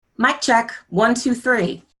Mic check. 1, 2,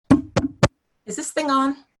 3. Is this thing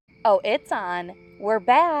on? Oh, it's on. We're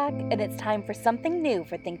back, and it's time for something new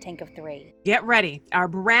for Think Tank of Three. Get ready. Our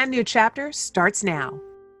brand new chapter starts now.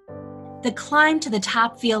 The climb to the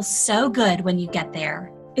top feels so good when you get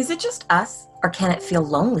there. Is it just us, or can it feel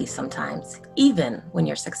lonely sometimes, even when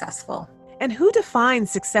you're successful? And who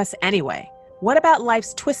defines success anyway? What about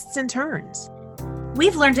life's twists and turns?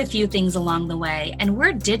 We've learned a few things along the way, and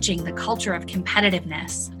we're ditching the culture of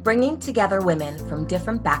competitiveness. Bringing together women from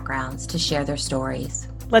different backgrounds to share their stories.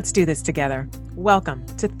 Let's do this together. Welcome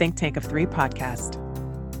to Think Tank of Three podcast.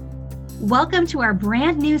 Welcome to our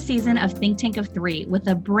brand new season of Think Tank of Three with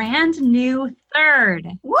a brand new third.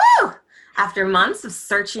 Woo! After months of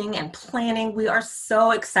searching and planning, we are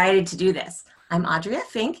so excited to do this. I'm Audria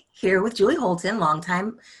Fink, here with Julie Holton,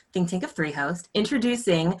 longtime Think Tank of Three host,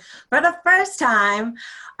 introducing for the first time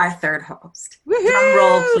our third host. Woo-hoo! Drum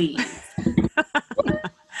roll, please.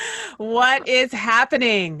 What is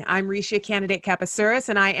happening? I'm Risha Candidate Kapasuris,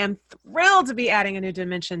 and I am thrilled to be adding a new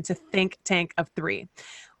dimension to Think Tank of Three.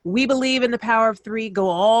 We believe in the power of three. Go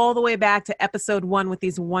all the way back to episode 1 with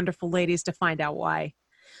these wonderful ladies to find out why.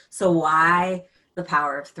 So why the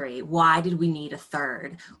power of three? Why did we need a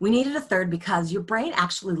third? We needed a third because your brain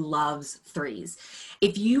actually loves threes.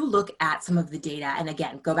 If you look at some of the data, and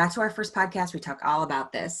again, go back to our first podcast, we talk all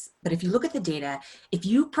about this, but if you look at the data, if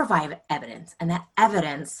you provide evidence and that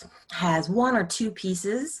evidence has 1 or 2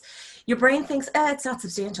 pieces, your brain thinks, it's not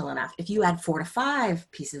substantial enough. If you add 4 to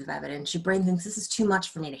 5 pieces of evidence, your brain thinks this is too much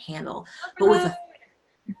for me to handle. But with a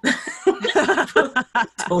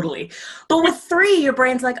totally. But with 3, your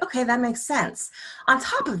brain's like, okay, that makes sense. On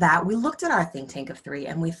top of that, we looked at our Think Tank of Three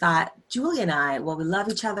and we thought, Julie and I, well, we love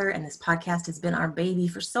each other and this podcast has been our baby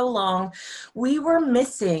for so long. We were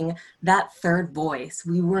missing that third voice.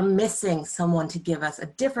 We were missing someone to give us a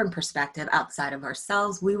different perspective outside of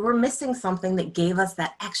ourselves. We were missing something that gave us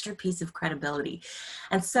that extra piece of credibility.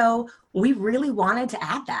 And so we really wanted to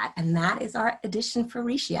add that, and that is our addition for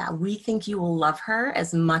Risha. We think you will love her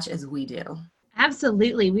as much as we do.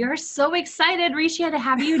 Absolutely. We are so excited, Risha, to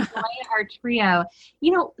have you join our trio.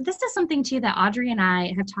 You know, this is something too that Audrey and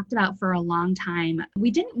I have talked about for a long time.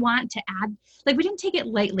 We didn't want to add, we didn't take it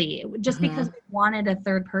lightly just because we wanted a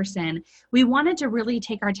third person. We wanted to really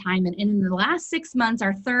take our time. And in the last 6 months,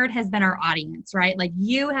 our third has been our audience, right? Like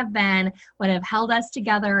you have been what have held us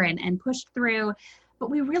together and pushed through. But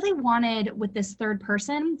we really wanted with this third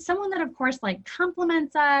person, someone that of course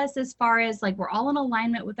complements us as far as we're all in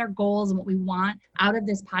alignment with our goals and what we want out of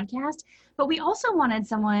this podcast. But we also wanted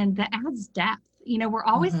someone that adds depth. You know, we're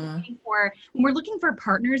always when we're looking for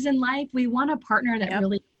partners in life, we want a partner that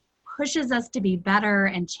really pushes us to be better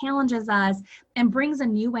and challenges us and brings a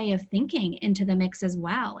new way of thinking into the mix as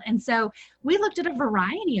well. And so we looked at a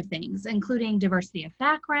variety of things, including diversity of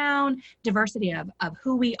background, diversity of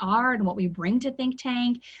who we are and what we bring to Think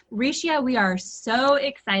Tank. Risha, we are so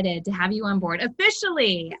excited to have you on board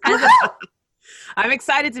officially. I'm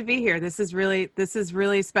excited to be here. This is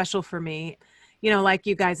really special for me. You know, like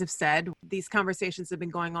you guys have said, these conversations have been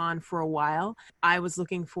going on for a while. I was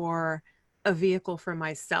looking for a vehicle for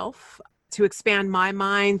myself to expand my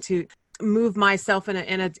mind, to move myself in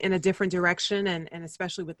a different direction, and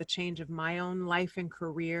especially with the change of my own life and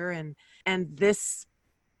career, and this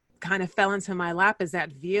kind of fell into my lap as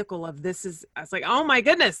that vehicle of I was like, oh my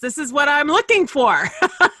goodness, this is what I'm looking for.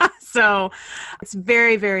 So it's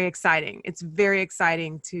very, very exciting. It's very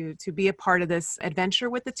exciting to be a part of this adventure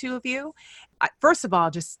with the two of you. First of all,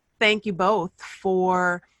 just thank you both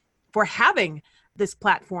for having this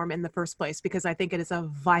platform in the first place, because I think it is a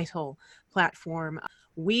vital platform.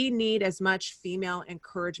 We need as much female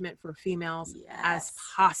encouragement for females as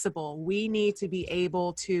possible. We need to be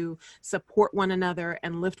able to support one another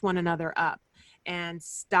and lift one another up and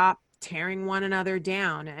stop tearing one another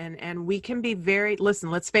down. And we can be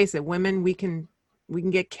listen, let's face it, women, we can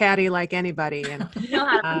get catty like anybody. And you know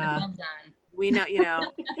how to put the gloves on. We know,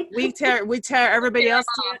 we tear everybody else.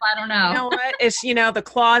 I don't know. You know what? It's, the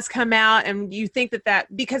claws come out, and you think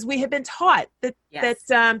that because we have been taught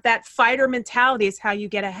that fighter mentality is how you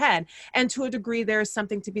get ahead. And to a degree, there is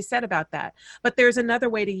something to be said about that. But there's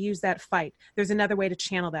another way to use that fight. There's another way to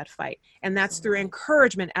channel that fight. And that's through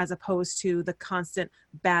encouragement as opposed to the constant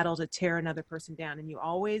battle to tear another person down. And you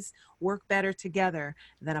always work better together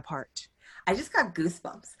than apart. I just got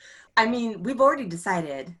goosebumps. I mean, we've already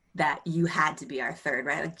decided that you had to be our third,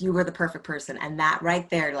 right? Like you were the perfect person. And that right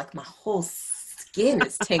there, my whole skin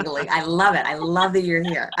is tingling. I love it. I love that you're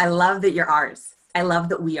here. I love that you're ours. I love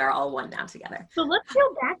that we are all one now together. So let's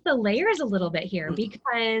peel back the layers a little bit here,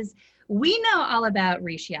 because we know all about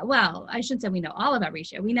Rishia. Well, I shouldn't say we know all about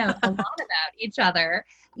Rishia. We know a lot about each other.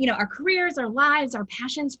 You know, our careers, our lives, our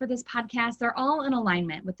passions for this podcast, they're all in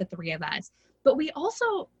alignment with the three of us. But we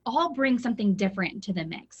also all bring something different to the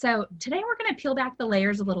mix. So today we're going to peel back the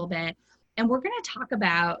layers a little bit, and we're going to talk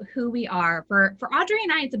about who we are. For Audrey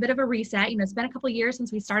and I, it's a bit of a reset. You know, it's been a couple of years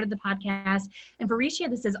since we started the podcast. And for Rishia,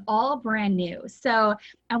 this is all brand new. So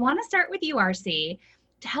I want to start with you, RC.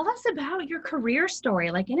 Tell us about your career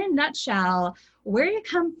story, like in a nutshell, where you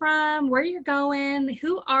come from, where you're going,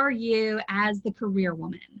 who are you as the career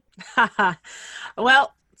woman?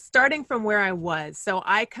 Well, starting from where I was. So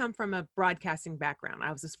I come from a broadcasting background.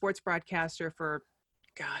 I was a sports broadcaster for,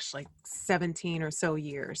 like 17 or so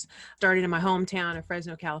years. Started in my hometown of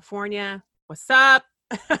Fresno, California. What's up?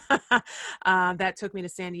 That took me to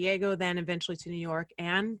San Diego, then eventually to New York,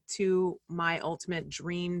 and to my ultimate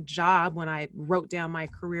dream job when I wrote down my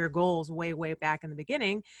career goals way back in the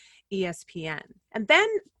beginning, ESPN. And then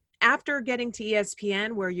after getting to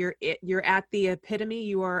ESPN, where you're at the epitome,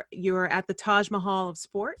 you're at the Taj Mahal of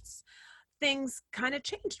sports, things kind of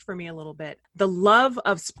changed for me a little bit. The love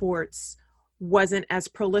of sports wasn't as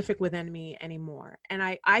prolific within me anymore, and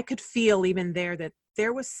I could feel even there that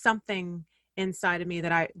there was something inside of me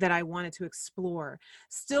that I wanted to explore.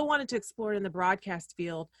 Still wanted to explore it in the broadcast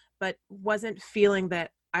field, but wasn't feeling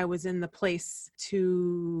that I was in the place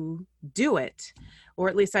to do it, or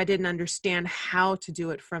at least I didn't understand how to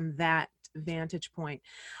do it from that vantage point.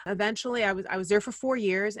 Eventually I was there for 4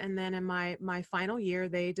 years, and then in my final year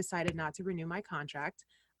they decided not to renew my contract.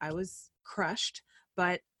 I was crushed,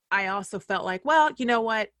 but I also felt like, well, you know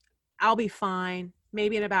what? I'll be fine.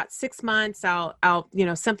 Maybe in about 6 months, I'll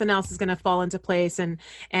something else is going to fall into place, and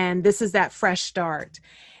this is that fresh start.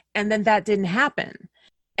 And then that didn't happen.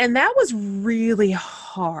 And that was really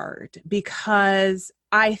hard, because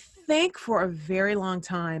I think for a very long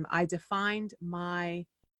time, I defined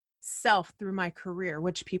myself through my career,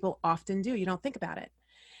 which people often do. You don't think about it.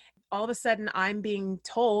 All of a sudden, I'm being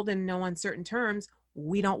told in no uncertain terms,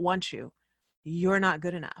 we don't want you. You're not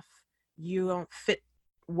good enough. You don't fit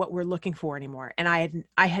what we're looking for anymore. And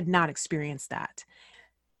I had not experienced that.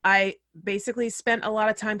 I basically spent a lot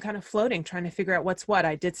of time kind of floating, trying to figure out what's what.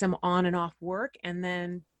 I did some on and off work, and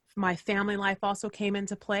then my family life also came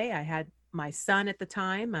into play. I had my son at the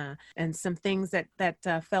time, and some things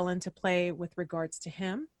that fell into play with regards to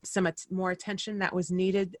him, some more attention that was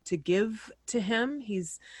needed to give to him.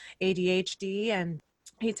 He's ADHD, and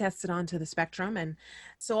he tested onto the spectrum. And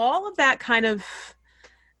so all of that kind of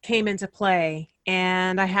came into play,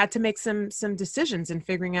 and I had to make some decisions in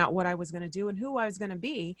figuring out what I was going to do and who I was going to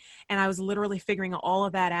be. And I was literally figuring all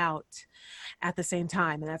of that out at the same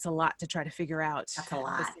time. And that's a lot to try to figure out. That's a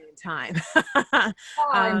lot. At the same time.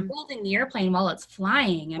 And building the airplane while it's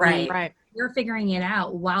flying. I mean, right. You're figuring it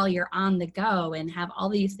out while you're on the go and have all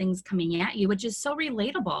these things coming at you, which is so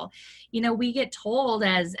relatable. You know, we get told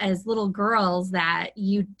as little girls that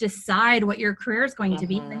you decide what your career is going to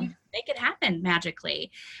be, and then you make it happen magically.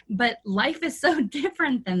 But life is so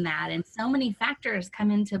different than that, and so many factors come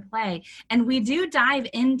into play. And we do dive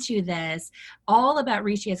into this all about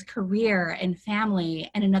Rishia's career and family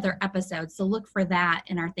in another episode. So look for that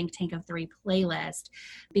in our Think Tank of Three playlist,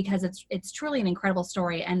 because it's truly an incredible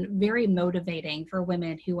story and very motivating for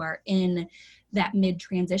women who are in that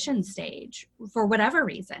mid-transition stage for whatever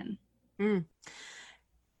reason. You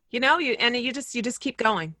know, you just keep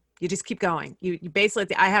going. You just keep going. You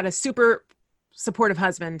basically, I had a super supportive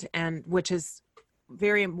husband, and which was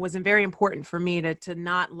very important for me to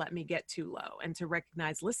not let me get too low, and to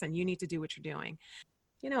recognize, listen, you need to do what you're doing.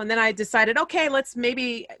 You know, and then I decided, okay, let's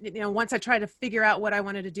maybe, once I tried to figure out what I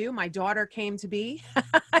wanted to do, my daughter came to be,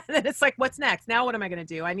 and then it's like, what's next? Now, what am I going to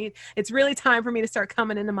do? It's really time for me to start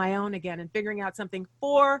coming into my own again and figuring out something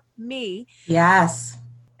for me. Yes.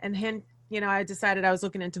 And then, I decided I was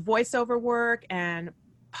looking into voiceover work, and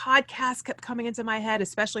podcasts kept coming into my head,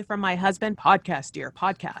 especially from my husband. Podcast, dear,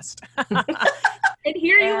 podcast. And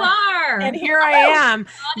here you are. And here I am,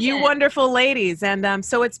 you wonderful ladies. And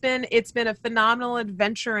so it's been a phenomenal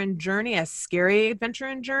adventure and journey, a scary adventure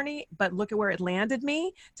and journey, but look at where it landed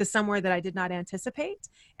me, to somewhere that I did not anticipate.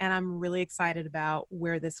 And I'm really excited about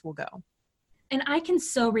where this will go. And I can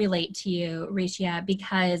so relate to you, Rishia,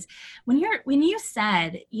 because when you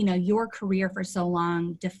said, your career for so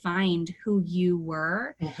long defined who you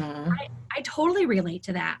were, I totally relate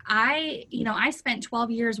to that. I spent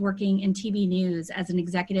 12 years working in TV news as an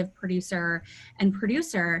executive producer and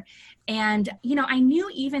producer. And, I knew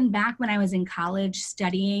even back when I was in college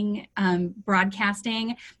studying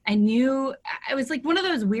broadcasting, I knew I was like one of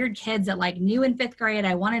those weird kids that like knew in 5th grade,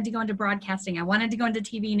 I wanted to go into broadcasting. I wanted to go into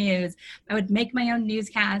TV news. I would make my own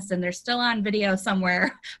newscasts, and they're still on video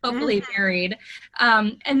somewhere, hopefully buried.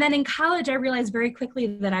 And then in college, I realized very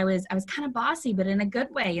quickly that I was kind of bossy, but in a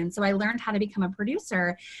good way. And so I learned how to become a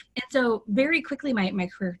producer. And so very quickly, my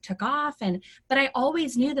career took off. But I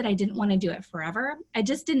always knew that I didn't want to do it forever. I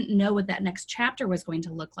just didn't know what that next chapter was going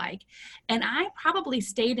to look like. And I probably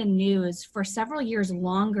stayed in news for several years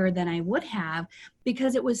longer than I would have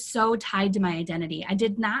because it was so tied to my identity. I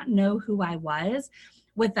did not know who I was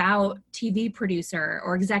without TV producer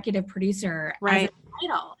or executive producer as a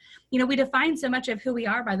title. We define so much of who we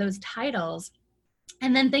are by those titles.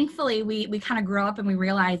 And then thankfully, we kind of grow up and we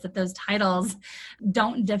realize that those titles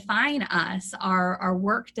don't define us. Our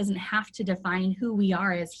work doesn't have to define who we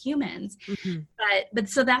are as humans. But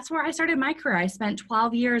so that's where I started my career. I spent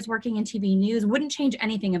 12 years working in TV news, wouldn't change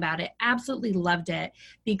anything about it. Absolutely loved it.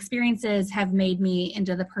 The experiences have made me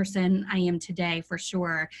into the person I am today, for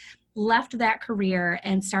sure. Left that career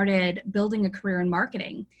and started building a career in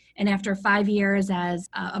marketing. And after 5 years as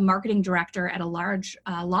a marketing director at a large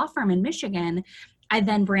law firm in Michigan, I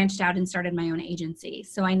then branched out and started my own agency.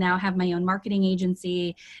 So I now have my own marketing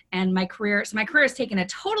agency, and my career has taken a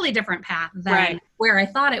totally different path than where I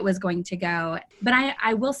thought it was going to go. But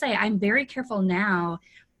I will say I'm very careful now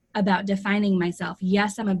about defining myself.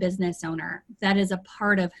 Yes, I'm a business owner. That is a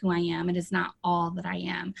part of who I am. It is not all that I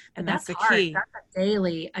am. But And that's the hard. key. That's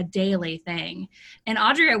a daily thing. And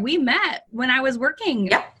Audria, we met when I was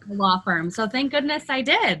working at a law firm. So thank goodness I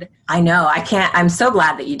did. I know. I'm so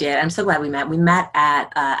glad that you did. I'm so glad we met. We met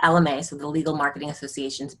at LMA, so the Legal Marketing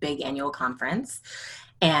Association's big annual conference.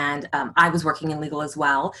 And I was working in legal as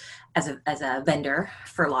well as a vendor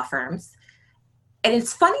for law firms. And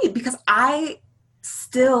it's funny because I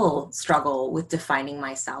still struggle with defining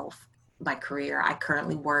myself, my career. I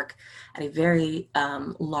currently work at a very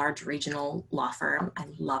large regional law firm. I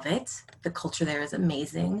love it. The culture there is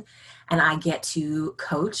amazing. And I get to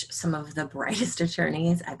coach some of the brightest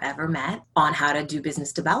attorneys I've ever met on how to do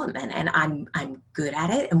business development. And I'm good at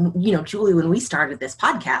it. And, Julie, when we started this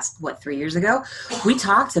podcast, 3 years ago, we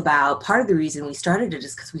talked about part of the reason we started it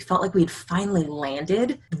is because we felt like we had finally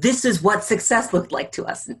landed. This is what success looked like to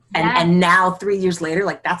us. And now 3 years later,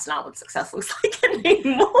 that's not what success looks like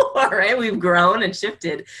anymore, right? We've grown and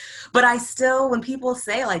shifted. But I still, when people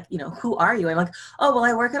say who are you? I'm like, oh, well,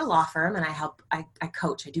 I work at a law firm and I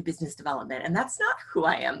coach, I do business development. And that's not who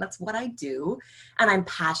I am. That's what I do. And I'm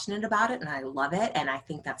passionate about it and I love it. And I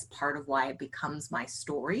think that's part of why it becomes my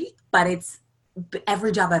story. But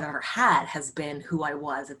every job I've ever had has been who I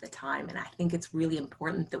was at the time. And I think it's really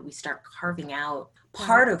important that we start carving out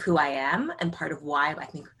part of who I am, and part of why I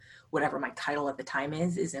think whatever my title at the time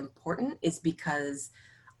is important, is because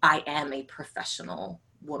I am a professional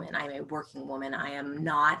woman. I'm a working woman. I am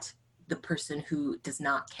not the person who does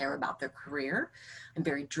not care about their career. I'm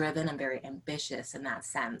very driven. I'm very ambitious in that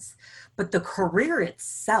sense. But the career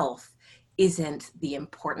itself isn't the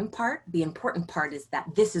important part. The important part is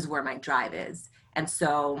that this is where my drive is. And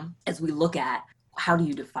so as we look at how do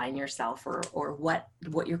you define yourself or what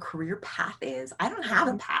your career path is, I don't have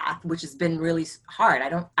a path, which has been really hard.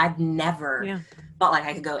 I've never felt like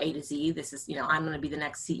I could go A to Z. This is, I'm going to be the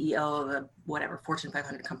next CEO of a Fortune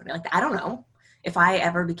 500 company like that. I don't know if I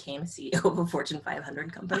ever became CEO of a Fortune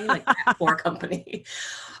 500 company, like that or company,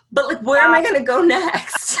 but where am I going to go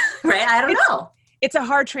next? Right? I don't know. It's a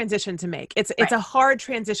hard transition to make. It's a hard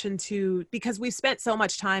transition because we've spent so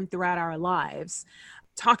much time throughout our lives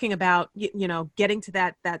talking about, getting to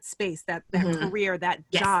that space, that career, that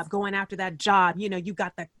job, going after that job. You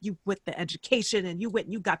got that, you with the education and you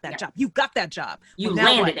got that job. You got that job. You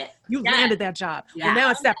landed it. You landed that job. Yeah. And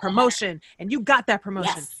now it's that promotion and you got that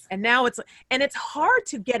promotion. Yes. And now it's hard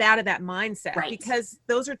to get out of that mindset because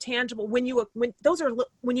those are tangible. When you make those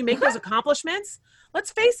accomplishments,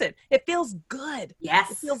 let's face it, it feels good.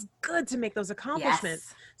 Yes. It feels good to make those accomplishments.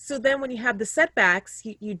 Yes. So then when you have the setbacks,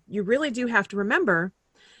 you really do have to remember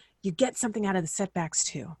you get something out of the setbacks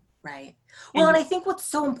too. Right. Well, and I think what's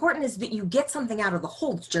so important is that you get something out of the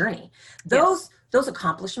whole journey. Those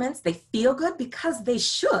accomplishments, they feel good because they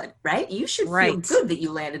should, right? You should feel good that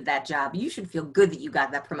you landed that job. You should feel good that you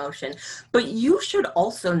got that promotion. But you should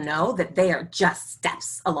also know that they are just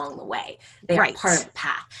steps along the way. They are part of the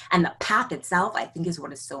path. And the path itself, I think, is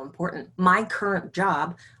what is so important. My current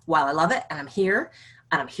job, while I love it and I'm here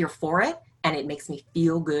for it, and it makes me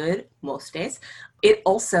feel good most days. It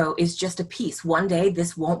also is just a piece. One day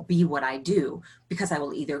this won't be what I do because I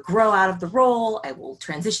will either grow out of the role, I will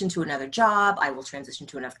transition to another job, I will transition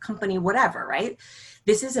to another company, whatever, right?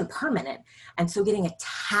 This isn't permanent. And so getting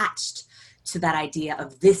attached to that idea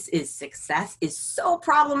of this is success is so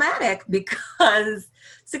problematic because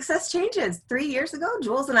success changes. 3 years ago,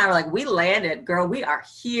 Jules and I were like, we landed, girl, we are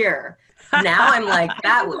here. Now I'm like,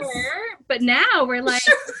 that was... But now we're like,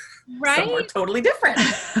 right? Somewhere totally different.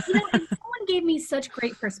 You know, and someone gave me such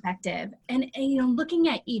great perspective. And you know, looking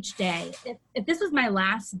at each day, if this was my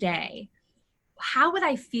last day, how would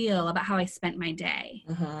I feel about how I spent my day?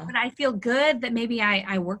 Mm-hmm. Would I feel good that maybe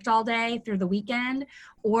I worked all day through the weekend?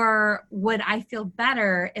 Or would I feel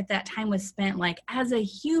better if that time was spent like as a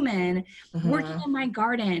human, working in my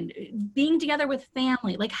garden, being together with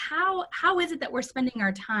family? Like how is it that we're spending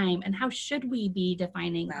our time, and how should we be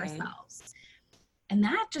defining ourselves? And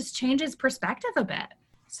that just changes perspective a bit.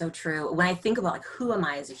 So true. When I think about like, who am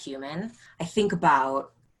I as a human? I think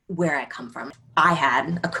about where I come from. I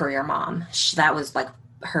had a career mom. That was like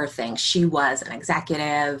her thing. She was an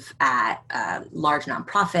executive at a large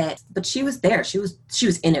nonprofit, but she was there. She was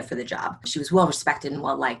in it for the job. She was well respected and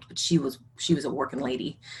well liked, but she was a working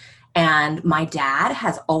lady. And my dad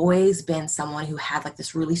has always been someone who had like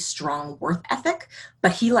this really strong work ethic,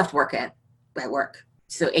 but he left work at work.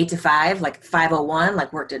 So 8 to 5, like 501,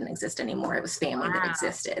 like work didn't exist anymore. It was family that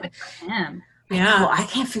existed. Good for him. Yeah. I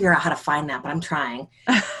can't figure out how to find that, but I'm trying.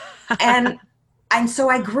 and so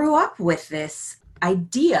I grew up with this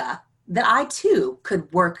idea that I too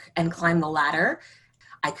could work and climb the ladder.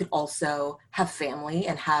 I could also have family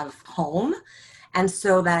and have home. And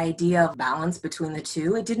so that idea of balance between the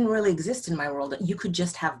two, it didn't really exist in my world. You could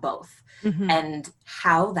just have both. And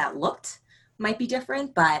how that looked might be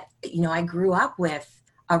different, but you know, I grew up with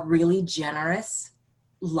a really generous,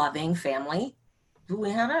 loving family.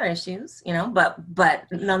 We had our issues, you know, but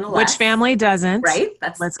nonetheless. Which family doesn't? Right?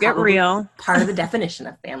 Let's get real. Part of the definition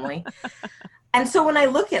of family. And so when I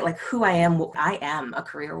look at like who I am a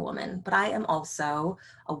career woman, but I am also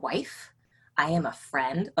a wife. I am a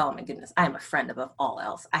friend. Oh my goodness. I am a friend above all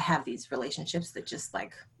else. I have these relationships that just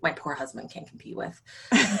like my poor husband can't compete with.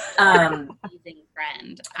 Amazing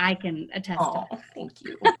friend. I can attest to that. Thank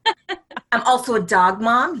you. I'm also a dog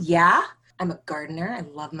mom. Yeah. I'm a gardener. I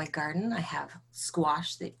love my garden. I have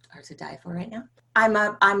squash that are to die for right now. I'm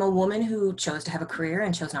a woman who chose to have a career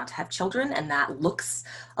and chose not to have children, and that looks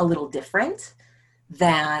a little different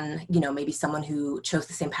than, you know, maybe someone who chose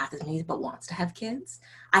the same path as me but wants to have kids.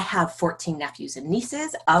 I have 14 nephews and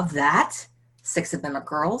nieces. Of that, 6 of them are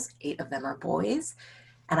girls, 8 of them are boys,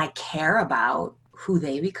 and I care about who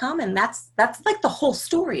they become, and that's like the whole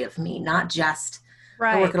story of me, not just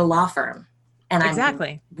I work at a law firm. And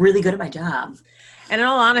I'm really good at my job. And in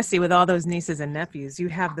all honesty, with all those nieces and nephews, you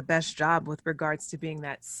have the best job with regards to being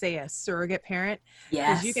that, say, a surrogate parent.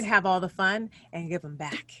 Yes. Because you can have all the fun and give them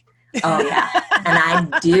back. Oh, yeah. And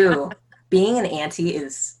I do. Being an auntie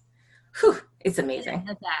is, it's amazing. It's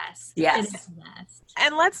the best. Yes. It is the best.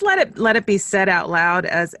 And let's let it be said out loud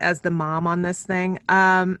as the mom on this thing.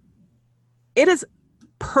 It is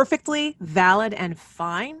perfectly valid and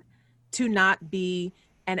fine to not be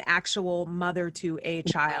an actual mother to a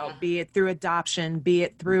child, be it through adoption, be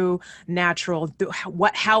it through natural,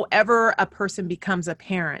 however a person becomes a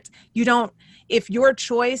parent. You don't, if your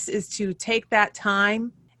choice is to take that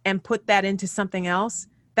time and put that into something else,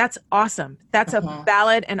 that's awesome. That's a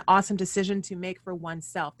valid and awesome decision to make for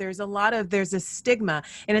oneself. There's a stigma,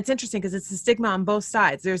 and it's interesting because it's a stigma on both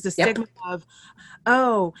sides. There's the stigma of,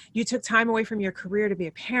 oh, you took time away from your career to be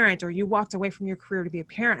a parent, or you walked away from your career to be a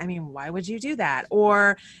parent. I mean, why would you do that?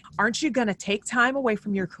 Or aren't you going to take time away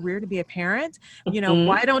from your career to be a parent? You know,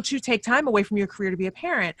 why don't you take time away from your career to be a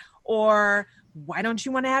parent? Or why don't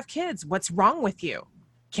you want to have kids? What's wrong with you?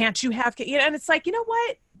 Can't you have kids? You know, and it's like, you know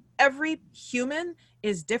what? Every human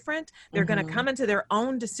is different. They're going to come into their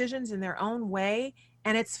own decisions in their own way,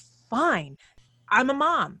 and it's fine. I'm a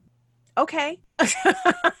mom. Okay.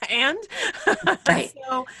 And right.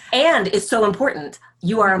 And it's so important.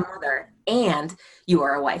 You are a mother, and you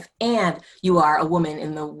are a wife, and you are a woman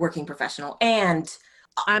in the working professional, and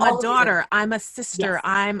I'm a daughter. I'm a sister.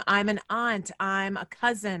 Yes. I'm an aunt. I'm a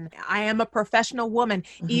cousin. I am a professional woman.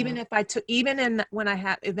 Even if when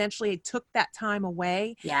I eventually took that time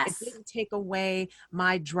away, it didn't take away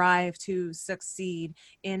my drive to succeed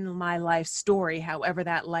in my life story, however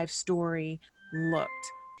that life story looked.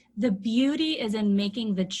 The beauty is in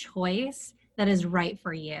making the choice that is right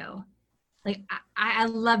for you. Like, I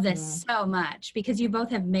love this so much because you both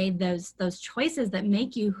have made those choices that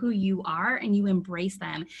make you who you are, and you embrace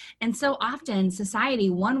them. And so often society,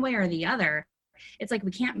 one way or the other, it's like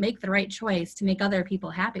we can't make the right choice to make other people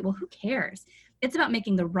happy. Well, who cares? It's about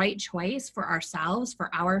making the right choice for ourselves, for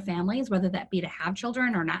our families, whether that be to have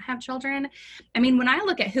children or not have children. I mean, when I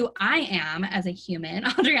look at who I am as a human,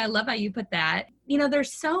 Audrey, I love how you put that. You know,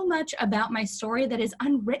 there's so much about my story that is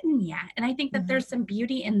unwritten yet. And I think that there's some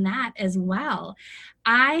beauty in that as well.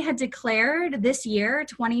 I had declared this year,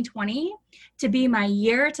 2020, to be my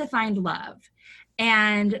year to find love.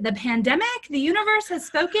 And the pandemic, the universe has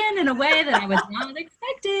spoken in a way that I was not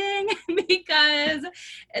expecting, because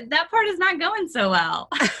that part is not going so well.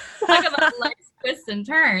 Talk about life's twists and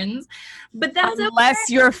turns. But that's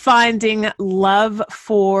unless you're finding love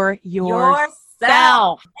for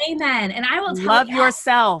yourself. Amen. And I will tell love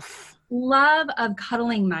yourself. Love of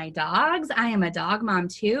cuddling my dogs. I am a dog mom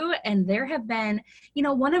too. And there have been, you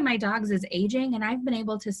know, one of my dogs is aging, and I've been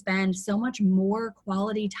able to spend so much more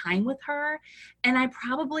quality time with her. And I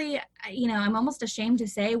probably, you know, I'm almost ashamed to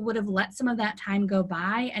say, would have let some of that time go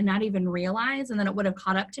by and not even realize, and then it would have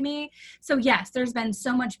caught up to me. So yes, there's been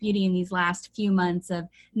so much beauty in these last few months of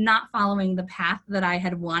not following the path that I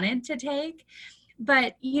had wanted to take.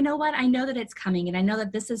 But you know what? I know that it's coming, and I know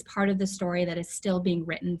that this is part of the story that is still being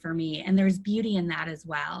written for me, and there's beauty in that as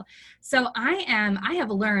well. So I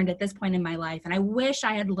have learned at this point in my life, and I wish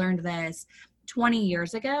I had learned this 20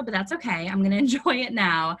 years ago, but that's okay. I'm going to enjoy it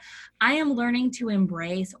now. I am learning to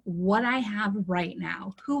embrace what I have right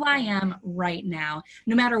now, who I am right now,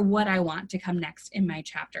 no matter what I want to come next in my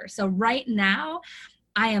chapter. So right now,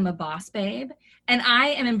 I am a boss babe, and I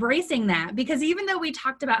am embracing that, because even though we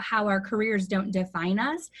talked about how our careers don't define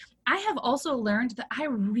us, I have also learned that I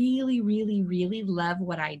really, really, really love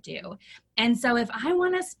what I do. And so if I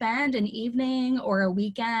want to spend an evening or a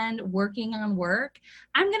weekend working on work,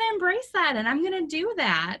 I'm going to embrace that, and I'm going to do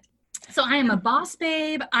that. So I am a boss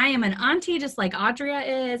babe. I am an auntie, just like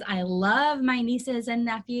Audria is. I love my nieces and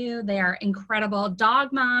nephew. They are incredible.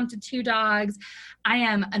 Dog mom to 2 dogs. I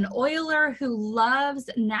am an oiler who loves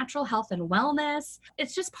natural health and wellness.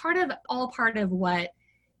 It's just part of what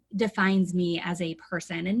defines me as a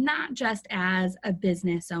person, and not just as a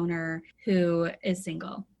business owner who is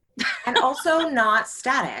single. And also not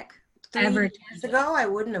static. 3 Ever years ago, I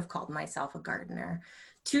wouldn't have called myself a gardener.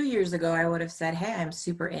 2 years ago, I would have said, hey, I'm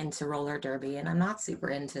super into roller derby, and I'm not super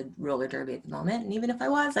into roller derby at the moment. And even if I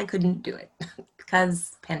was, I couldn't do it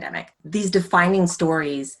because pandemic. These defining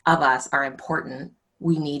stories of us are important.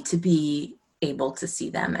 We need to be able to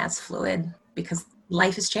see them as fluid, because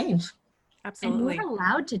life has changed. Absolutely. And we're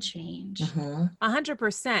allowed to change.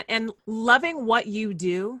 100%. And loving what you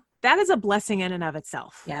do, that is a blessing in and of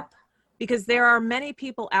itself. Yep. Because there are many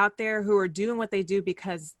people out there who are doing what they do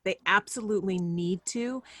because they absolutely need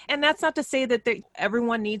to. And that's not to say that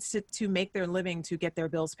everyone needs to make their living to get their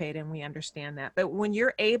bills paid, and we understand that. But when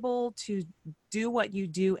you're able to do what you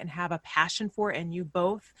do and have a passion for it, and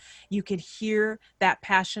you can hear that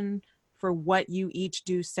passion for what you each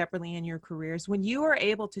do separately in your careers. When you are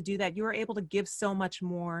able to do that, you are able to give so much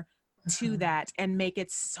more to that and make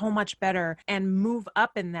it so much better and move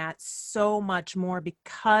up in that so much more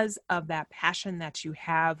because of that passion that you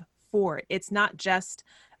have for it. It's not just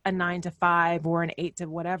a 9 to 5 or an 8 to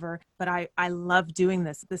whatever, but I love doing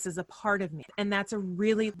this. This is a part of me. And that's a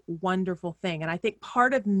really wonderful thing. And I think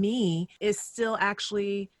part of me is still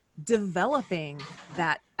actually developing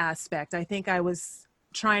that aspect. I think I was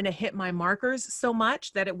trying to hit my markers so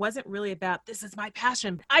much that it wasn't really about, this is my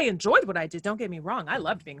passion. I enjoyed what I did. Don't get me wrong. I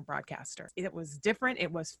loved being a broadcaster. It was different.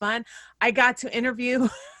 It was fun. I got to interview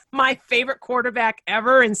my favorite quarterback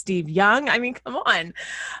ever in Steve Young. I mean, come on.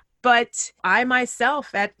 But I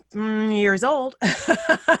myself at years old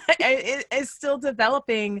is still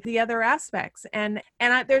developing the other aspects. And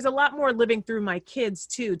there's a lot more living through my kids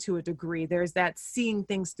too, to a degree. There's that seeing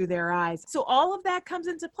things through their eyes. So all of that comes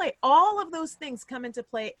into play. All of those things come into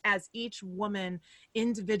play as each woman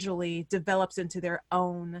individually develops into their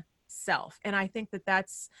own self. And I think that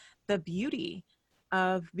that's the beauty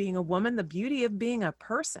of being a woman. The beauty of being a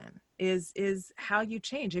person is how you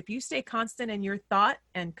change. If you stay constant in your thought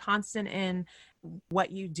and constant in what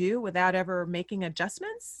you do without ever making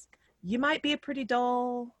adjustments, you might be a pretty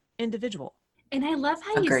dull individual. And I love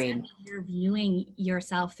how Agreed. You said that you're viewing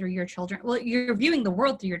yourself through your children. Well, you're viewing the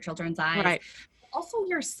world through your children's eyes. Right. Also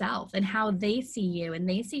yourself and how they see you and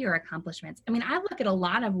they see your accomplishments. I mean, I look at a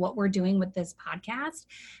lot of what we're doing with this podcast,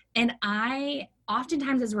 and I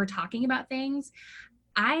oftentimes, as we're talking about things,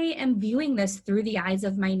 I am viewing this through the eyes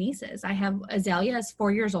of my nieces. I have Azalea is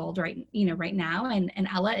 4 years old right now, and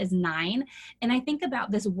Ella is 9. And I think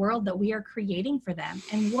about this world that we are creating for them.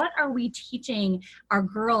 And what are we teaching our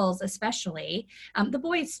girls, especially, the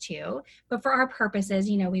boys too, but for our purposes,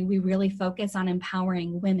 we really focus on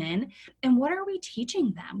empowering women. And what are we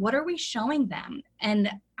teaching them? What are we showing them?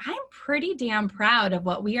 And I'm pretty damn proud of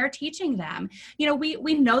what we are teaching them.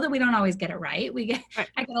 We know that we don't always get it right.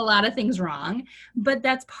 I get a lot of things wrong, but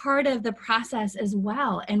that's part of the process as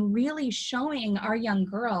well. And really showing our young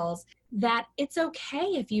girls that it's okay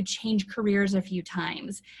if you change careers a few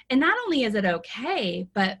times. And not only is it okay,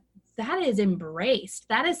 but that is embraced.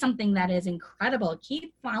 That is something that is incredible.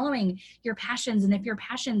 Keep following your passions. And if your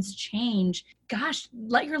passions change, gosh,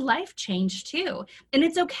 let your life change too. And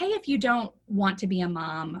it's okay if you don't want to be a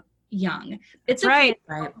mom young. It's okay if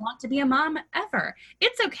you don't want to be a mom ever.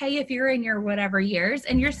 It's okay if you're in your whatever years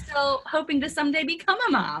and you're still hoping to someday become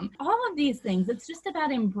a mom. All of these things, it's just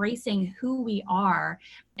about embracing who we are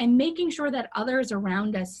and making sure that others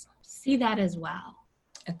around us see that as well.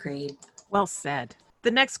 Agreed. Well said. The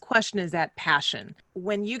next question is that passion.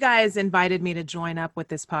 When you guys invited me to join up with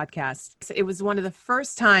this podcast, it was one of the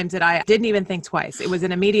first times that I didn't even think twice. It was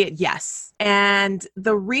an immediate yes. And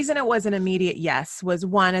the reason it was an immediate yes was,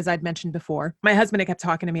 one, as I'd mentioned before, my husband had kept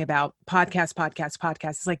talking to me about podcasts.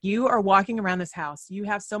 It's like, you are walking around this house. You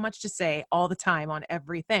have so much to say all the time on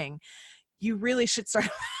everything. You really should start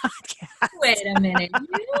a podcast. Wait a minute. I'm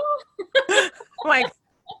like,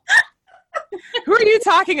 who are you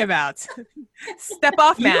talking about? Step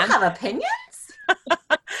off, man. You have opinions?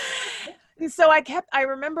 So I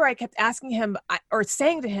remember I kept asking him or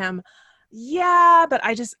saying to him, yeah, but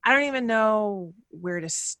I don't even know where to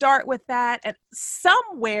start with that. And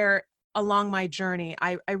somewhere along my journey,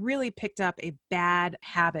 I really picked up a bad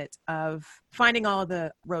habit of finding all of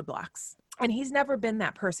the roadblocks. And he's never been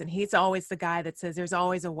that person. He's always the guy that says, there's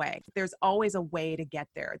always a way. There's always a way to get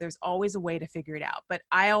there. There's always a way to figure it out. But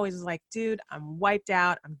I always was like, dude, I'm wiped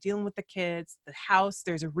out. I'm dealing with the kids, the house.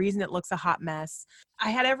 There's a reason it looks a hot mess. I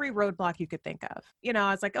had every roadblock you could think of.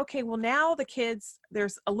 I was like, okay, well, now the kids,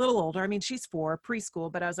 there's a little older. I mean, she's 4,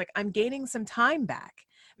 preschool, but I was like, I'm gaining some time back.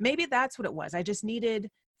 Maybe that's what it was. I just needed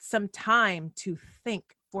some time to think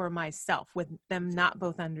for myself with them not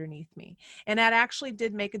both underneath me. And that actually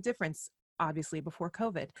did make a difference. Obviously before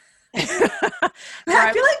COVID. I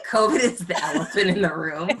feel like COVID is the elephant in the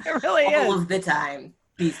room. It really is. All of the time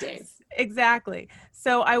these days. Exactly.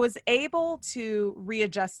 So I was able to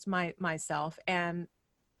readjust myself, and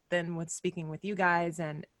then with speaking with you guys,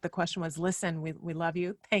 and the question was, listen, we love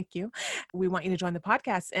you. Thank you. We want you to join the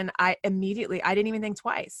podcast. And I didn't even think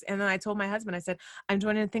twice. And then I told my husband, I said, I'm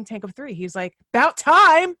joining a think tank of 3. He's like, about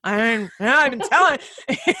time. I've been telling.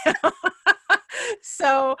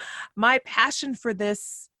 So my passion for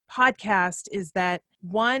this podcast is that,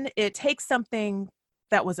 one, it takes something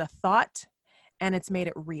that was a thought and it's made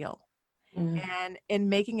it real. And in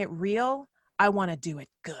making it real, I want to do it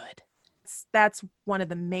good. That's one of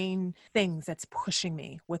the main things that's pushing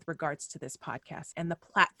me with regards to this podcast and the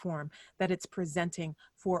platform that it's presenting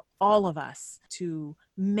for all of us to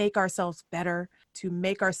make ourselves better, to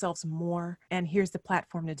make ourselves more. And here's the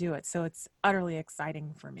platform to do it. So it's utterly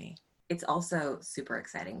exciting for me. It's also super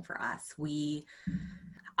exciting for us. We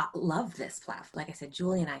love this platform. Like I said,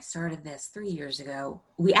 Julie and I started this 3 years ago.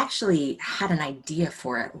 We actually had an idea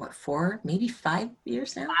for it, 4, maybe 5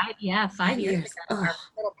 years now? 5 years ago, our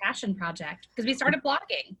little passion project, because we started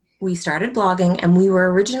blogging. We started blogging, and we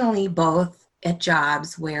were originally both at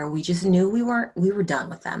jobs where we just knew we were done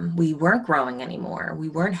with them. We weren't growing anymore. We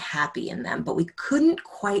weren't happy in them, but we couldn't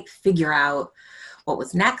quite figure out what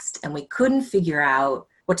was next, and we couldn't figure out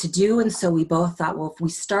what to do. And so we both thought, well, if we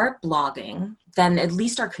start blogging, then at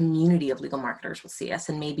least our community of legal marketers will see us,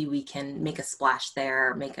 and maybe we can make a splash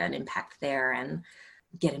there, make an impact there, and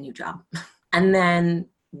get a new job. And then,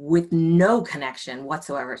 with no connection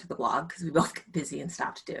whatsoever to the blog, because we both got busy and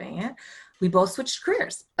stopped doing it, we both switched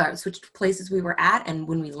careers, switched places we were at. And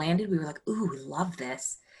when we landed, we were like, ooh, we love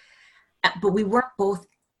this. But we weren't both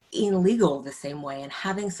in legal the same way, and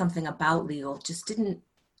having something about legal just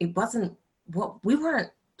we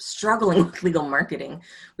weren't struggling with legal marketing.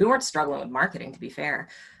 We weren't struggling with marketing, to be fair.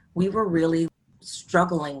 We were really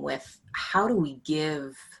struggling with, how do we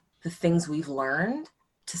give the things we've learned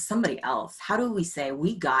to somebody else? How do we say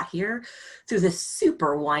we got here through this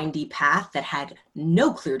super windy path that had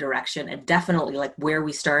no clear direction, and definitely, like, where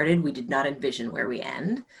we started, we did not envision where we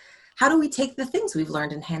end. How do we take the things we've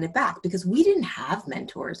learned and hand it back? Because we didn't have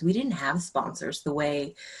mentors. We didn't have sponsors the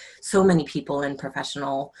way so many people in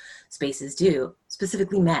professional spaces do,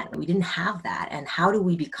 specifically men. We didn't have that. And how do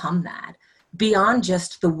we become that? beyond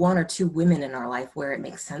just the one or two women in our life where it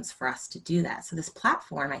makes sense for us to do that. So this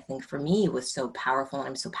platform, I think for me, was so powerful, and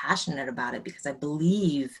I'm so passionate about it because I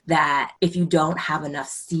believe that if you don't have enough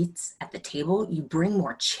seats at the table, you bring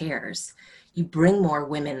more chairs. You bring more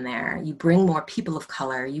women there, you bring more people of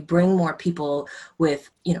color, you bring more people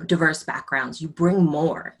with, diverse backgrounds, you bring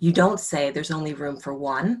more. You don't say there's only room for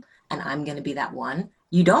one and I'm going to be that one.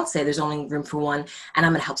 You don't say there's only room for one and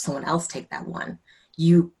I'm going to help someone else take that one.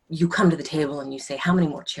 You come to the table and you say, how many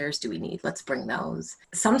more chairs do we need? Let's bring those.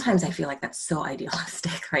 Sometimes I feel like that's so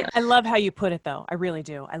idealistic, right? I love how you put it, though. I really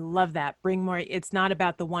do. I love that. Bring more. It's not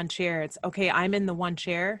about the one chair. It's, okay, I'm in the one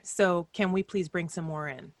chair, so can we please bring some more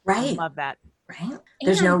in? Right. I love that. Right.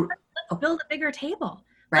 Let's build a bigger table.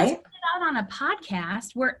 Right. Let's put it out on a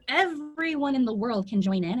podcast where everyone in the world can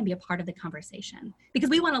join in and be a part of the conversation, because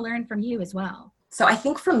we want to learn from you as well. So I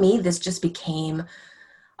think for me, this just became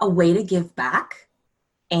a way to give back,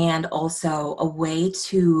 and also a way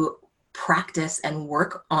to practice and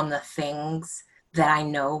work on the things that I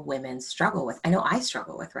know women struggle with. I know I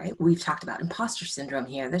struggle with, right? We've talked about imposter syndrome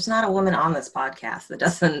here. There's not a woman on this podcast that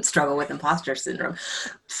doesn't struggle with imposter syndrome.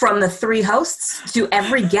 From the 3 hosts to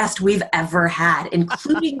every guest we've ever had,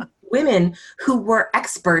 including women who were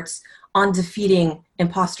experts on defeating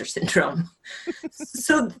imposter syndrome.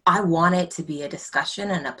 So I want it to be a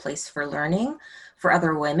discussion and a place for learning for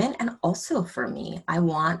other women, and also for me. I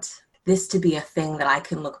want this to be a thing that I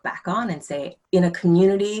can look back on and say, in a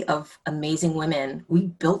community of amazing women, we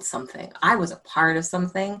built something. I was a part of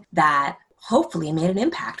something that hopefully made an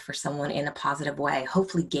impact for someone in a positive way,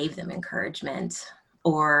 hopefully gave them encouragement,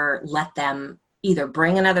 or let them either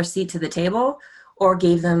bring another seat to the table or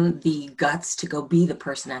gave them the guts to go be the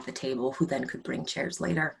person at the table who then could bring chairs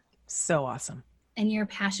later. So awesome. And your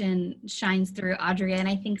passion shines through, Audrey. And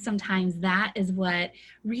I think sometimes that is what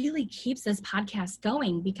really keeps this podcast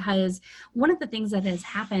going, because one of the things that has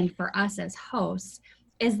happened for us as hosts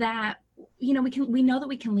is that, we know that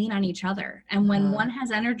we can lean on each other. And when one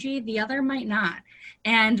has energy, the other might not.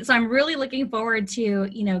 And so I'm really looking forward to,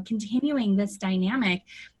 continuing this dynamic.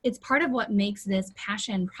 It's part of what makes this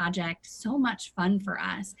passion project so much fun for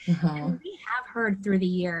us. And we have heard through the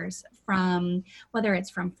years from, whether it's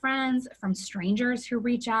from friends, from strangers who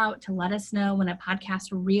reach out to let us know when a podcast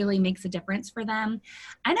really makes a difference for them.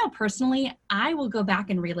 I know personally, I will go back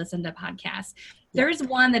and re-listen to podcasts. There's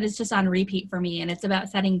one that is just on repeat for me, and it's about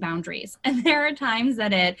setting boundaries. And there are times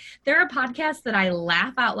that there are podcasts that I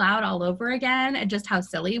laugh out loud all over again at just how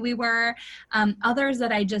silly we were. Others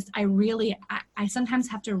that I sometimes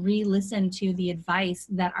have to re-listen to the advice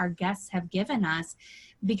that our guests have given us,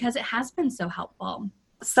 because it has been so helpful.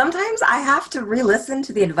 Sometimes I have to re-listen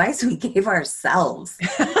to the advice we gave ourselves.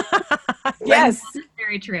 Yes. That's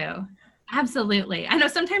very true. Absolutely. I know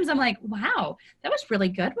sometimes I'm like, wow, that was really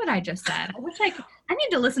good what I just said. I wish I need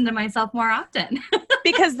to listen to myself more often.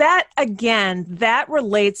 Because that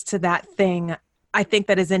relates to that thing I think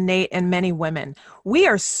that is innate in many women. We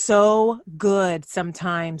are so good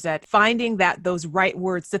sometimes at finding those right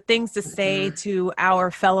words, the things to say to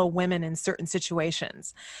our fellow women in certain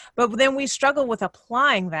situations. But then we struggle with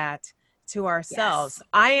applying that to ourselves. Yes.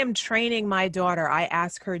 I am training my daughter. I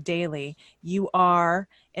ask her daily, you are,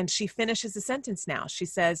 and she finishes a sentence now. She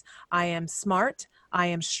says, I am smart, I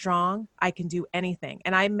am strong, I can do anything.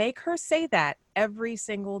 And I make her say that every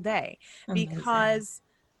single day. Amazing. Because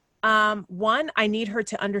one, I need her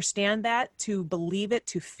to understand that, to believe it,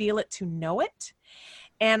 to feel it, to know it.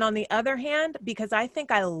 And on the other hand, because I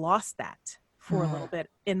think I lost that for a little bit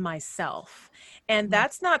in myself. And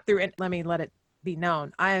that's not through, let it be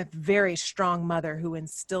known, I have a very strong mother who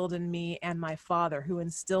instilled in me, and my father who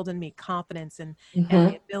instilled in me confidence and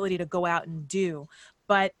the ability to go out and do.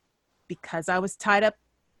 But because I was tied up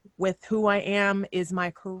with who I am is my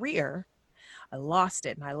career, I lost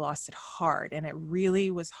it, and I lost it hard. And it really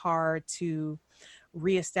was hard to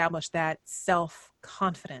reestablish that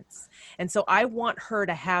self-confidence. And so I want her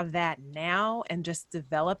to have that now and just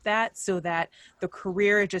develop that, so that the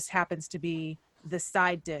career just happens to be the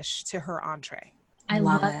side dish to her entree. I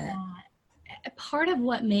love that. Part of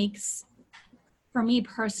what makes, for me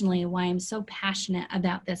personally, why I'm so passionate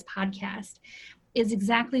about this podcast is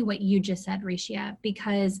exactly what you just said, Risha,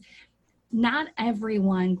 because not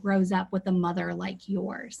everyone grows up with a mother like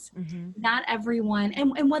yours. Not everyone,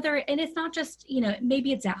 and it's not just,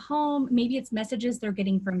 maybe it's at home, maybe it's messages they're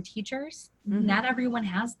getting from teachers. Not everyone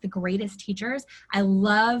has the greatest teachers. I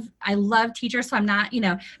love teachers. So I'm not,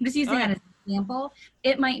 I'm just using that as an example.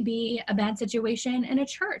 It might be a bad situation in a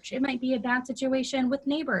church. It might be a bad situation with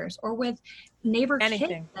neighbors or with neighbor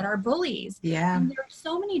kids that are bullies. Yeah. And there are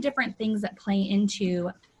so many different things that play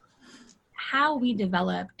into how we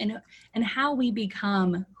develop and how we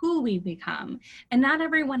become who we become. And not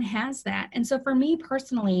everyone has that. And so for me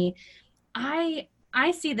personally, I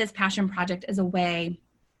see this passion project as a way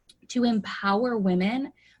to empower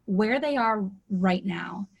women where they are right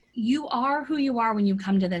now. You are who you are when you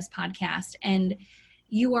come to this podcast, and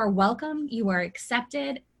you are welcome. You are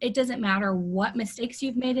accepted. It doesn't matter what mistakes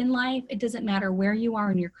you've made in life. It doesn't matter where you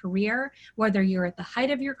are in your career, whether you're at the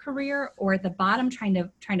height of your career or at the bottom trying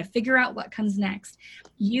to figure out what comes next.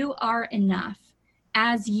 You are enough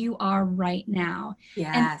as you are right now.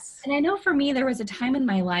 Yes. And I know for me, there was a time in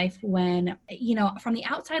my life when, from the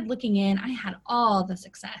outside looking in, I had all the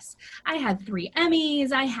success. I had 3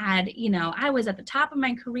 Emmys. I had, I was at the top of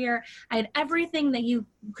my career. I had everything that you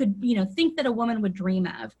could, think that a woman would dream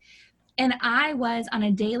of. And I was on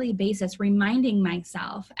a daily basis reminding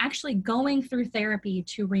myself, actually going through therapy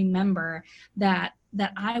to remember that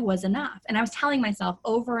I was enough. And I was telling myself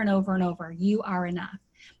over and over and over, you are enough.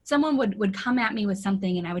 Someone would come at me with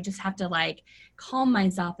something and I would just have to calm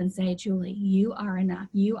myself and say, Julie, you are enough.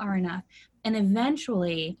 You are enough. And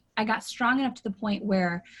eventually I got strong enough to the point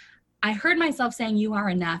where I heard myself saying you are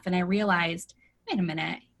enough. And I realized, wait a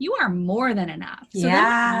minute, you are more than enough. So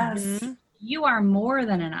yes. You are more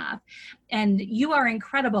than enough, and you are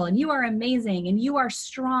incredible, and you are amazing, and you are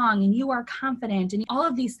strong, and you are confident, and all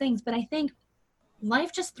of these things. But I think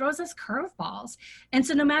life just throws us curveballs. And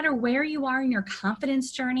so no matter where you are in your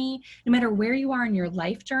confidence journey, no matter where you are in your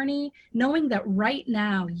life journey, knowing that right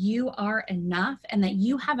now you are enough and that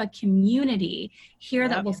you have a community here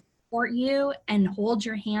that will support you and hold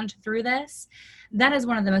your hand through this, that is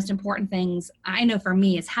one of the most important things I know for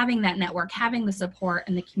me, is having that network, having the support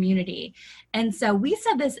and the community. And so we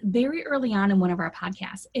said this very early on in one of our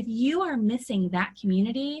podcasts. If you are missing that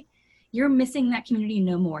community, you're missing that community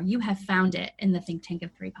no more. You have found it in the Think Tank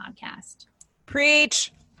of 3 podcast.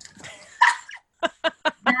 Preach.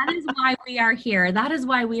 That is why we are here. That is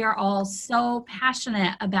why we are all so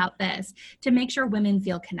passionate about this, to make sure women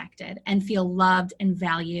feel connected and feel loved and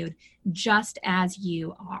valued just as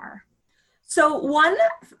you are. So one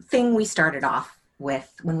thing we started off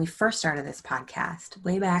with when we first started this podcast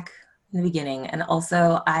way back in the beginning, and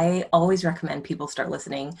also I always recommend people start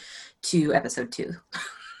listening to episode 2.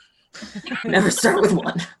 Never start with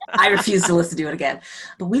 1. I refuse to listen to it again.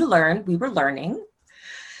 But we were learning.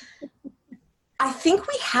 I think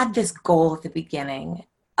we had this goal at the beginning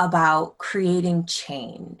about creating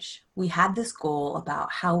change. We had this goal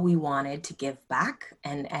about how we wanted to give back,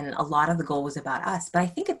 and a lot of the goal was about us. But I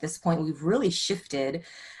think at this point we've really shifted,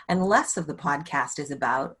 and less of the podcast is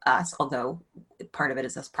about us, although part of it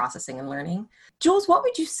is us processing and learning. Jules, what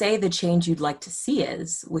would you say the change you'd like to see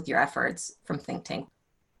is with your efforts from Think Tank?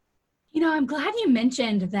 I'm glad you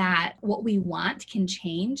mentioned that what we want can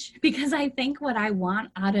change, because I think what I want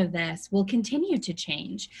out of this will continue to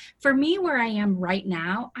change. For me, where I am right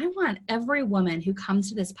now, I want every woman who comes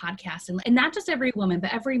to this podcast, and not just every woman,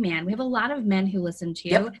 but every man. We have a lot of men who listen to.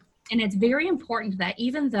 Yep. And it's very important that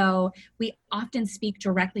even though we often speak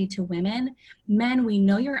directly to women, men, we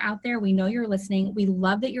know you're out there. We know you're listening. We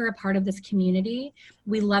love that you're a part of this community.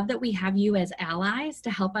 We love that we have you as allies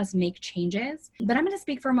to help us make changes. But I'm going to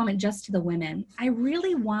speak for a moment just to the women. I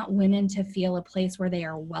really want women to feel a place where they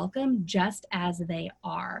are welcome just as they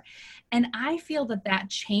are. And I feel that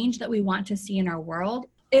change that we want to see in our world,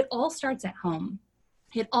 it all starts at home.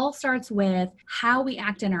 It all starts with how we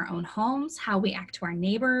act in our own homes, how we act to our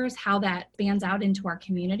neighbors, how that spans out into our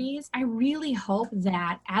communities. I really hope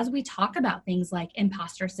that as we talk about things like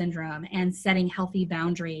imposter syndrome and setting healthy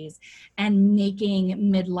boundaries and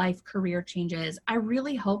making midlife career changes, I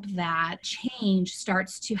really hope that change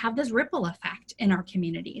starts to have this ripple effect in our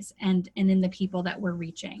communities and in the people that we're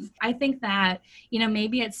reaching. I think that,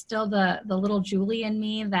 maybe it's still the little Julie in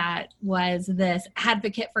me that was this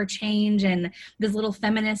advocate for change and this little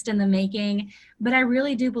feminist in the making, but I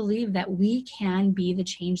really do believe that we can be the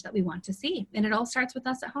change that we want to see. And it all starts with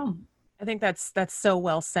us at home. I think that's so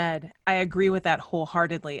well said. I agree with that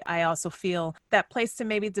wholeheartedly. I also feel that place to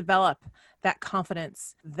maybe develop that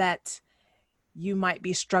confidence that you might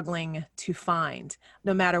be struggling to find,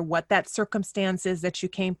 no matter what that circumstance is that you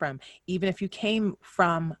came from. Even if you came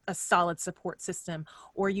from a solid support system,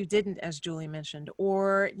 or you didn't, as Julie mentioned,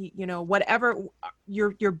 or, whatever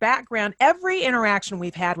your background, every interaction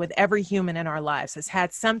we've had with every human in our lives has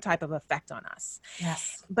had some type of effect on us.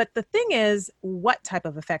 Yes. But the thing is, what type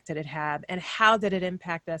of effect did it have, and how did it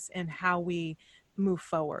impact us, and how we move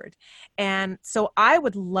forward? And so I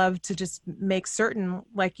would love to just make certain,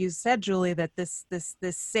 like you said, Julie, that this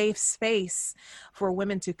safe space for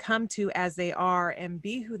women to come to as they are and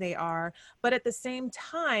be who they are, but at the same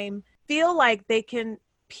time feel like they can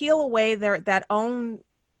peel away that own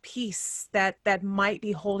piece that might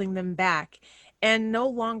be holding them back, and no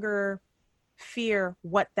longer fear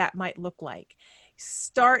what that might look like.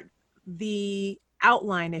 Start the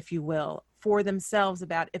outline, if you will, for themselves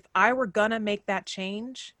about, if I were gonna make that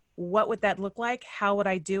change, what would that look like? How would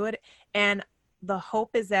I do it? And the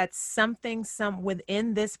hope is that some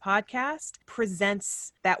within this podcast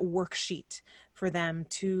presents that worksheet for them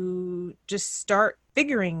to just start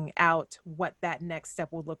figuring out what that next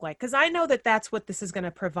step will look like. Because I know that that's what this is going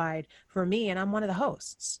to provide for me, and I'm one of the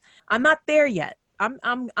hosts. I'm not there yet. I'm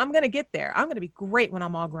going to get there. I'm going to be great when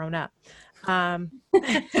I'm all grown up.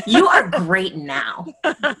 You are great now.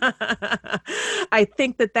 I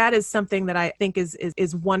think that is something that I think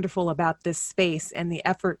is wonderful about this space and the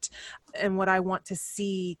effort. And what I want to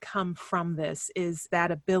see come from this is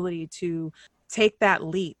that ability to take that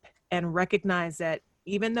leap and recognize that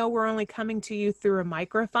even though we're only coming to you through a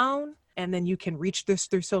microphone, and then you can reach this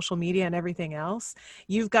through social media and everything else,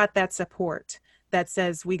 you've got that support that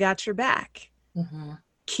says, we got your back. Mm-hmm.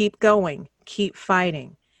 Keep going, keep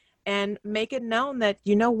fighting, and make it known that,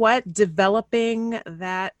 you know what, developing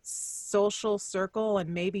that social circle,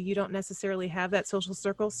 and maybe you don't necessarily have that social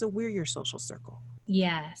circle, so we're your social circle.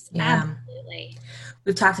 Yes, yeah. Absolutely.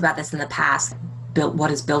 We've talked about this in the past. What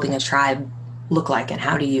does building a tribe look like, and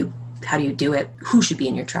how do you do it? Who should be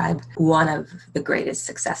in your tribe? One of the greatest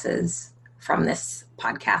successes from this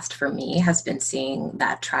podcast for me has been seeing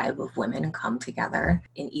that tribe of women come together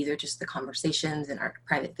in either just the conversations in our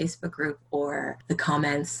private Facebook group, or the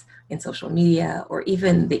comments in social media, or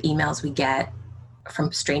even the emails we get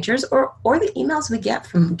from strangers, or the emails we get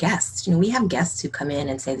from guests. We have guests who come in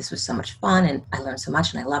and say, this was so much fun, and I learned so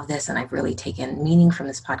much, and I love this, and I've really taken meaning from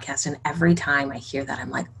this podcast. And every time I hear that, I'm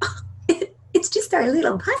like, oh, it's just our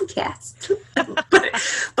little podcast.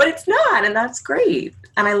 but it's not, and that's great.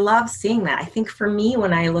 And I love seeing that. I think for me,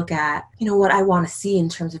 when I look at, what I want to see in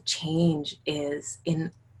terms of change is,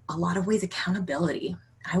 in a lot of ways, accountability.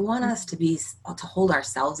 I want us to hold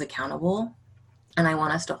ourselves accountable, and I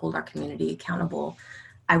want us to hold our community accountable.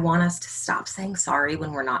 I want us to stop saying sorry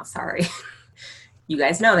when we're not sorry. You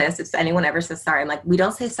guys know this. If anyone ever says sorry, I'm like, we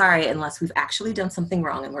don't say sorry unless we've actually done something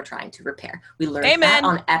wrong and we're trying to repair. We learned that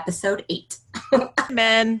on episode 8.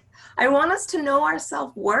 Amen. I want us to know our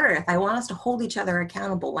self-worth. I want us to hold each other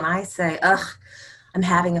accountable. When I say, I'm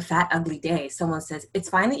having a fat, ugly day, someone says, it's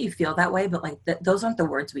fine that you feel that way, but those aren't the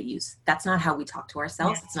words we use. That's not how we talk to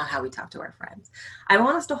ourselves. Yes. It's not how we talk to our friends. I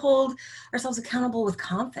want us to hold ourselves accountable with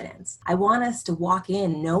confidence. I want us to walk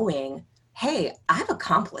in knowing, hey, I've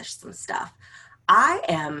accomplished some stuff. I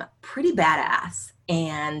am pretty badass,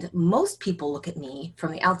 and most people look at me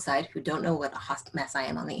from the outside who don't know what a hot mess I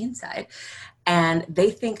am on the inside, and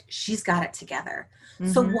they think she's got it together.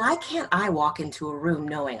 Mm-hmm. So why can't I walk into a room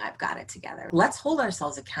knowing I've got it together? Let's hold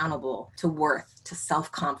ourselves accountable to worth, to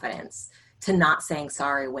self-confidence, to not saying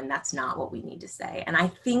sorry when that's not what we need to say. And I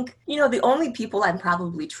think, the only people I'm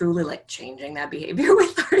probably truly changing that behavior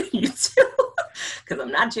with are you two. Because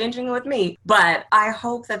I'm not changing it with me. But I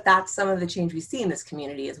hope that that's some of the change we see in this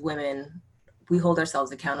community as women. We hold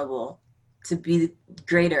ourselves accountable to be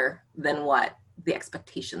greater than what the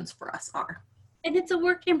expectations for us are. And it's a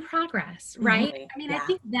work in progress, right? Mm-hmm. I mean, yeah. I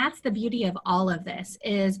think that's the beauty of all of this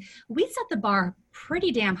is we set the bar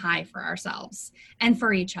pretty damn high for ourselves and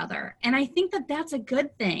for each other. And I think that that's a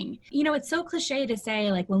good thing. It's so cliche to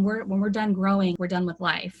say, when we're done growing, we're done with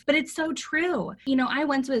life, but it's so true. I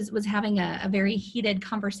once was having a very heated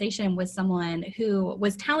conversation with someone who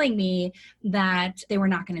was telling me that they were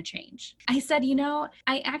not going to change. I said,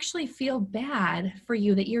 I actually feel bad for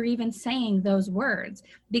you that you're even saying those words,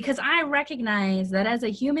 because I recognize that as a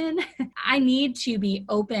human, I need to be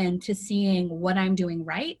open to seeing what I'm doing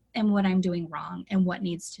right and what I'm doing wrong and what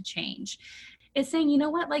needs to change. It's saying,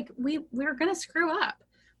 we're going to screw up.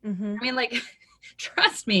 Mm-hmm. I mean,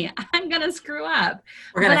 trust me, I'm going to screw up.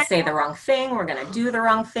 We're going to say the wrong thing. We're going to do the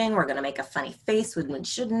wrong thing. We're going to make a funny face when we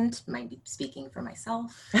shouldn't. Might be speaking for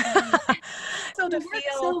myself. So to feel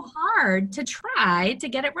so hard to try to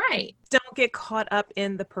get it right. Don't get caught up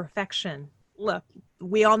in the perfection. Look,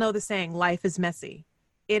 we all know the saying, life is messy.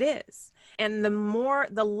 It is. And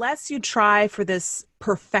the less you try for this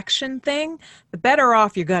perfection thing, the better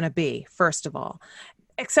off you're going to be, first of all.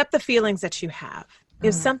 Accept the feelings that you have.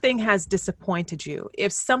 If something has disappointed you,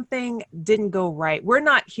 if something didn't go right, we're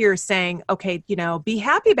not here saying, okay, be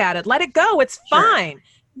happy about it. Let it go. It's fine.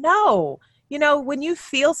 Sure. No. When you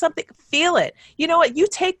feel something, feel it. You know what? You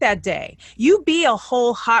take that day. You be a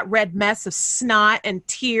whole hot red mess of snot and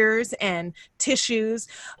tears and tissues,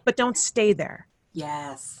 but don't stay there.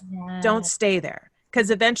 Yes. Don't stay there. because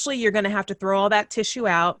eventually you're going to have to throw all that tissue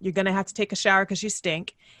out. You're going to have to take a shower because you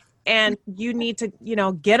stink. And you need to,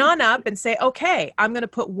 get on up and say, okay, I'm going to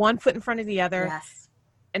put one foot in front of the other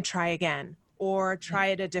and try again, or try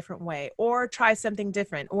it a different way, or try something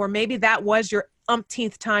different. Or maybe that was your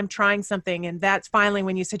umpteenth time trying something. And that's finally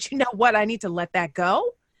when you said, you know what, I need to let that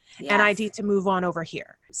go. And I need to move on over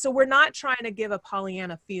here. So we're not trying to give a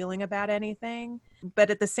Pollyanna feeling about anything,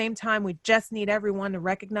 but at the same time, we just need everyone to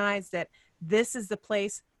recognize that this is the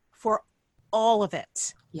place for all of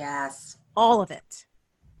it. Yes. All of it.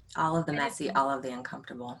 All of the messy, all of the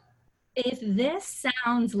uncomfortable. If this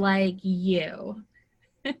sounds like you,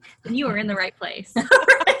 then you are in the right place. This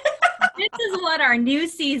is what our new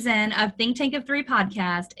season of Think Tank of Three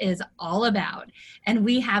podcast is all about. And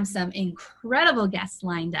we have some incredible guests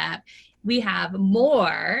lined up. We have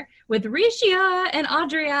more with Rishia and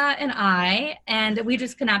Audria and I, and we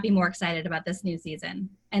just could not be more excited about this new season.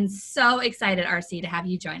 And so excited, RC, to have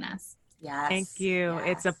you join us. Yes. Thank you. Yes.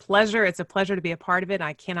 It's a pleasure. It's a pleasure to be a part of it.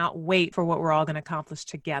 I cannot wait for what we're all going to accomplish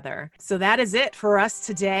together. So that is it for us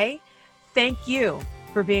today. Thank you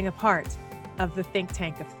for being a part of the Think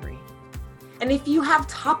Tank of Three. And if you have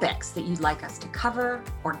topics that you'd like us to cover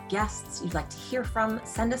or guests you'd like to hear from,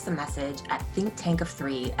 send us a message at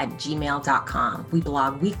thinktankof3@gmail.com. We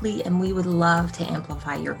blog weekly and we would love to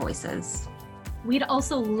amplify your voices. We'd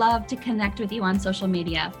also love to connect with you on social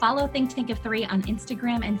media. Follow Think Tank of Three on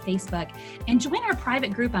Instagram and Facebook, and join our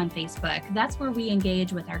private group on Facebook. That's where we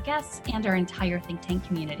engage with our guests and our entire Think Tank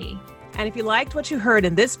community. And if you liked what you heard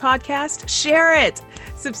in this podcast, share it.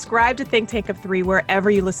 Subscribe to Think Tank of Three wherever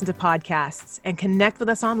you listen to podcasts, and connect with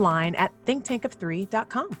us online at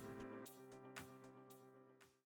thinktankof3.com.